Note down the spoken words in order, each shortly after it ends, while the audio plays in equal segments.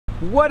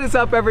What is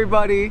up,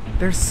 everybody?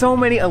 There's so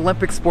many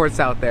Olympic sports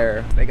out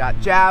there. They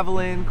got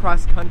javelin,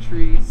 cross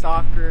country,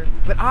 soccer.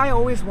 But I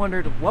always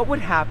wondered what would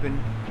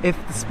happen if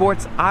the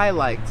sports I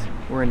liked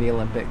were in the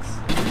Olympics.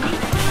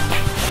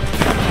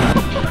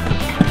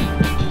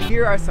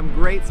 Here are some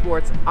great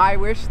sports I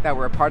wish that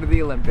were a part of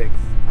the Olympics.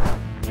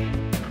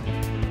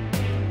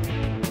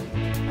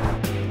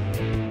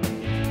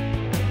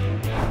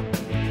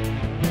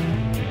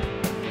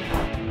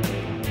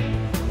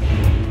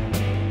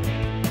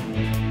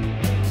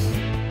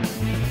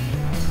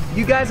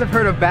 You guys have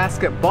heard of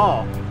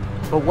basketball,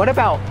 but what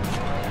about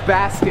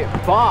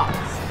basketballs?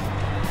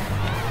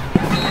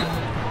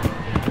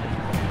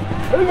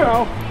 There you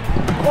go.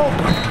 Oh.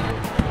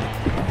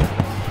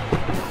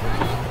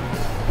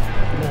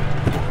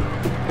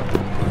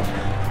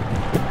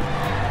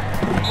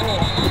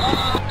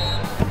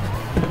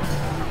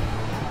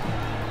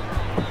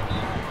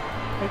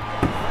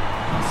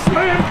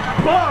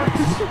 Sandbox!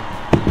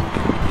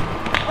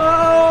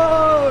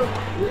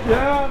 Oh!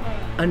 Yeah!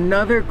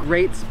 Another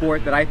great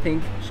sport that I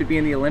think should be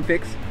in the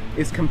Olympics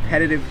is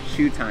competitive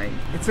shoe tying.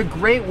 It's a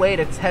great way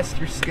to test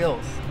your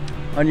skills.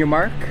 On your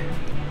mark,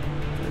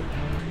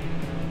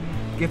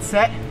 get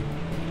set,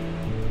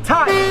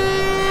 tie!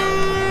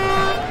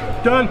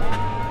 Done.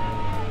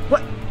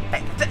 What?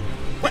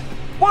 What?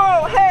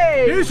 Whoa,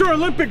 hey! These are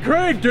Olympic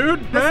grade,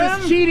 dude, man!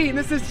 This is cheating,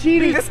 this is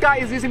cheating. This guy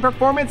is using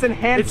performance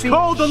enhancing It's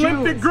called shoes.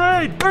 Olympic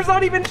grade! There's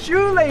not even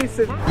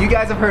shoelaces. You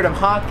guys have heard of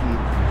hockey,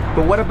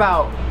 but what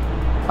about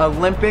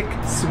Olympic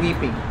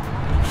sweeping?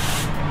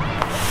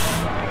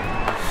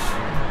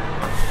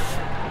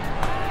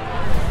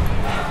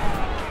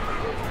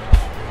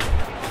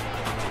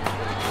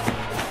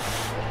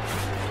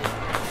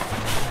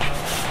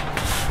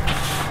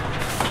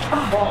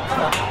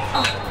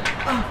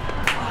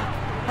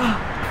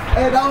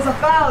 Hey, that was a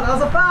foul, that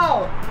was a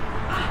foul!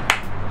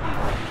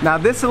 Now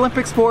this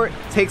Olympic sport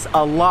takes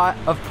a lot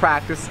of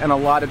practice and a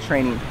lot of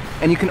training,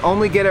 and you can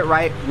only get it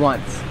right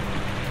once.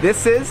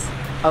 This is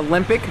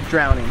Olympic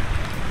drowning.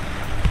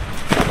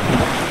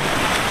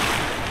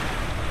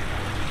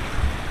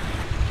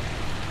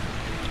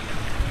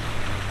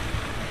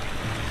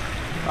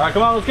 All right,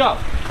 come on, let's go.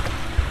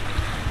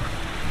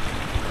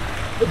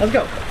 Let's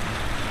go.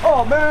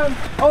 Oh man,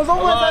 I was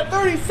almost at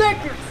 30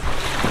 seconds.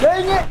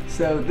 Dang it.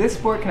 So this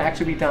sport can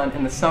actually be done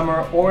in the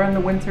summer or in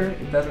the winter.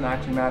 It doesn't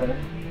actually matter.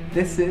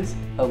 This is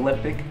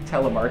Olympic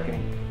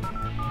telemarketing.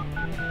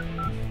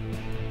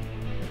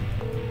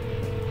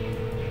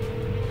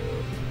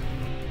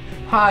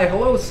 Hi,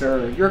 hello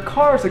sir. Your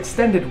car's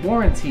extended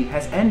warranty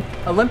has ended.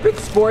 Olympic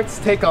sports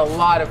take a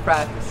lot of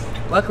practice.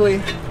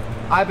 Luckily,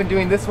 I've been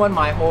doing this one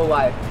my whole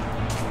life.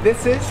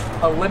 This is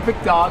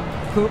Olympic dog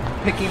poop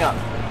picking up.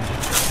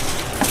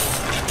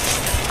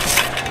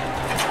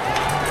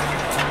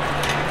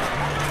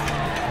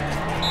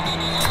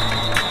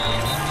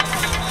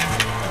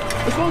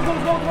 Let's go, let's go,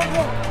 let's go, let's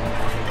go.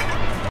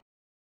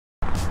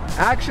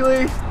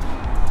 Actually,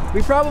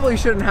 we probably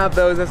shouldn't have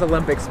those as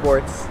Olympic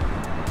sports.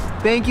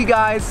 Thank you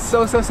guys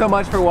so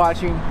much for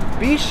watching.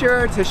 Be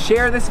sure to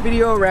share this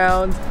video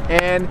around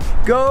and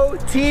go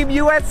Team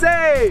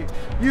USA!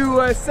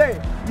 USA!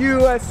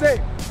 USA!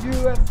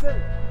 USA!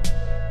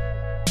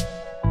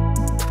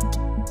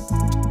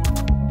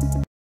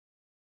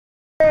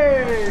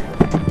 Hey!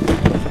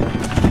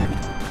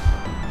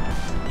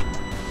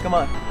 Come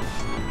on.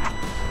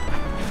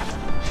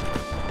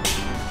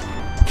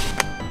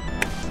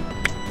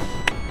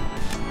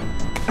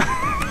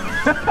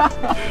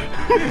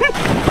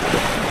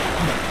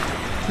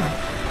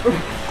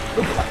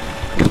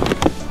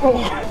 Oh,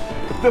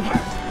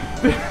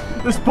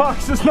 this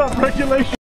box is not regulation.